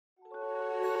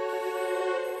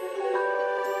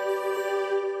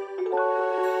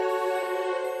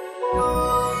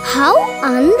how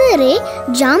Andare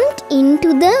jumped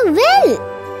into the well.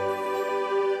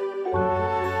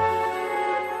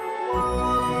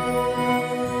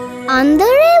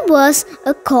 Andare was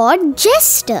a court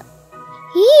jester.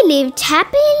 He lived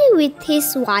happily with his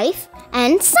wife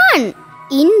and son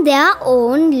in their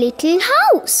own little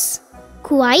house,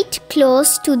 quite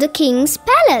close to the king's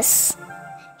palace.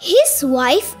 His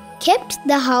wife kept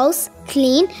the house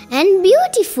clean and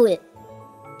beautiful.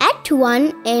 At one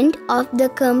end of the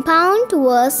compound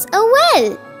was a well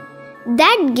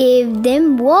that gave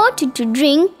them water to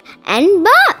drink and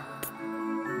bath.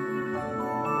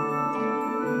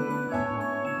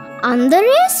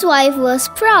 Andare's wife was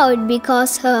proud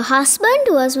because her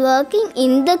husband was working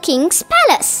in the king's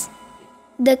palace.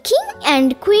 The king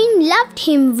and queen loved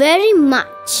him very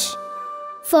much,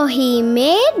 for he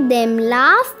made them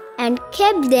laugh and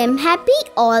kept them happy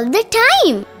all the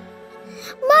time.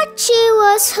 But she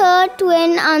was hurt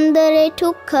when Andare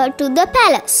took her to the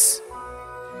palace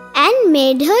and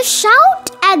made her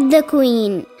shout at the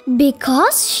queen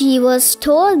because she was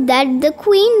told that the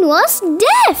queen was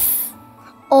deaf.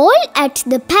 All at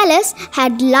the palace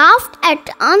had laughed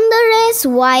at Andare's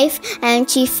wife and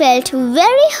she felt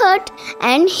very hurt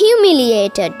and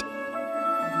humiliated.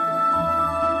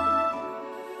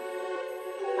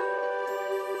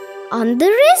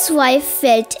 Andare's wife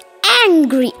felt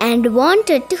angry and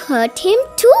wanted to hurt him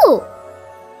too.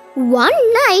 One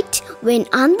night, when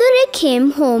Andare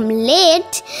came home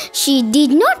late, she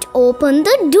did not open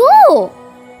the door.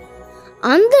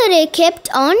 Andare kept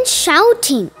on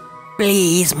shouting,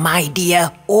 "Please, my dear,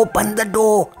 open the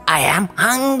door. I am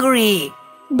hungry."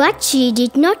 But she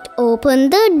did not open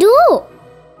the door.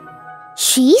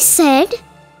 She said,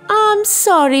 "I'm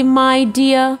sorry, my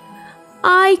dear.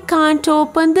 I can't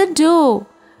open the door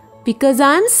because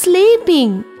I'm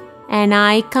sleeping and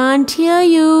I can't hear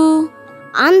you."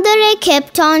 Andare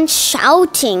kept on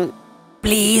shouting,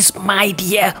 "Please, my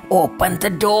dear, open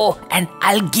the door and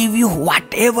I'll give you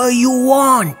whatever you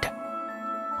want."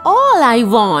 "All I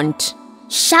want,"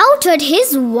 shouted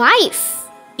his wife,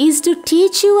 "is to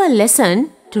teach you a lesson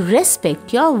to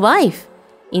respect your wife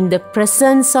in the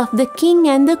presence of the king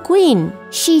and the queen."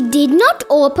 She did not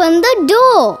open the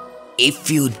door. "If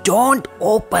you don't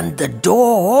open the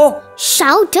door,"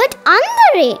 shouted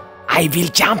Andare, "I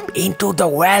will jump into the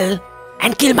well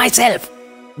and kill myself.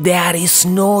 There is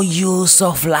no use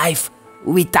of life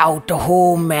without a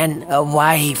home and a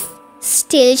wife."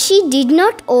 Still she did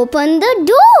not open the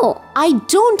door. "I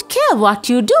don't care what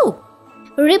you do,"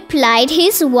 replied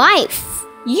his wife.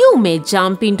 "You may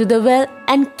jump into the well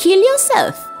and kill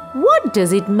yourself. What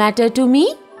does it matter to me?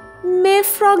 May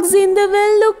frogs in the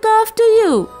well look after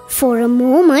you." For a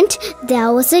moment there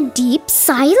was a deep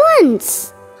silence.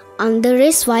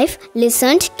 Andare's wife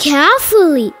listened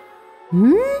carefully.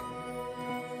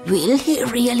 Will he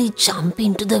really jump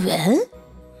into the well?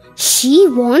 She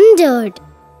wondered.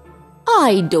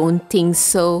 "I don't think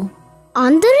so."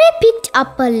 Andare picked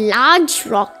up a large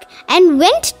rock and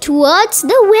went towards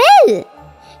the well.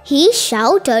 He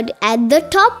shouted at the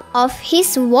top of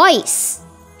his voice,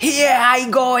 "Here I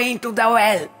go into the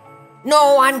well. No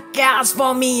one cares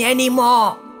for me anymore.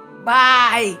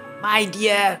 Bye, my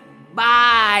dear.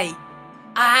 Bye.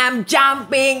 I am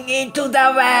jumping into the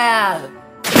well."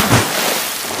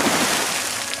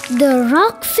 The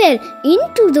rock fell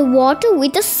into the water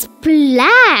with a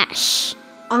splash.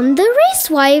 Andare's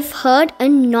wife heard a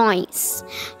noise.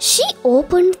 She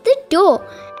opened the door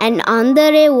and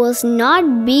Andare was not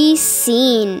be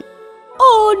seen.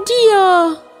 "Oh dear,"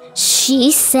 she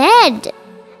said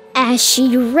as she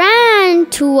ran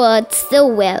towards the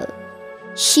well.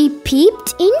 She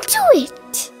peeped into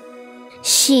it.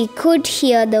 She could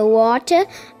hear the water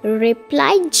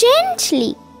reply gently.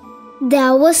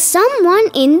 There was someone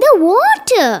in the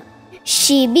water.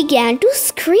 She began to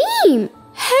scream,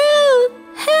 "Help!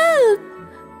 Help!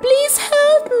 Please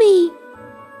help me!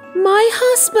 My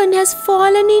husband has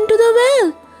fallen into the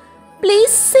well.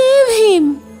 Please save him!"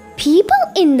 People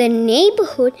in the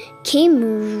neighborhood came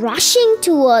rushing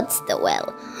towards the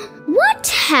well.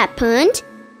 "What happened?"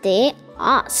 they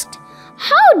asked.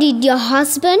 "How did your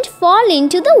husband fall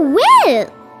into the well?"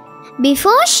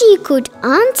 Before she could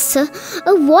answer,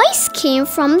 a voice came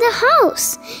from the house.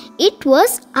 It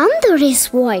was Andare's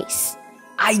voice.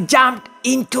 "I jumped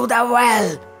into the well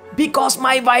because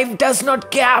my wife does not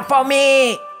care for me."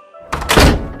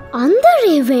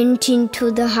 Andare went into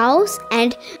the house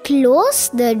and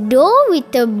closed the door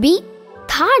with a big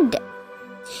thud.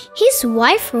 His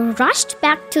wife rushed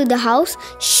back to the house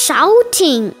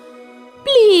shouting,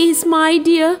 "Please, my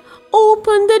dear,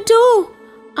 open the door.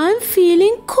 I'm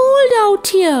feeling cold out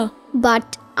here."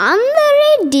 But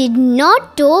Andare did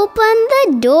not open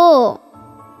the door.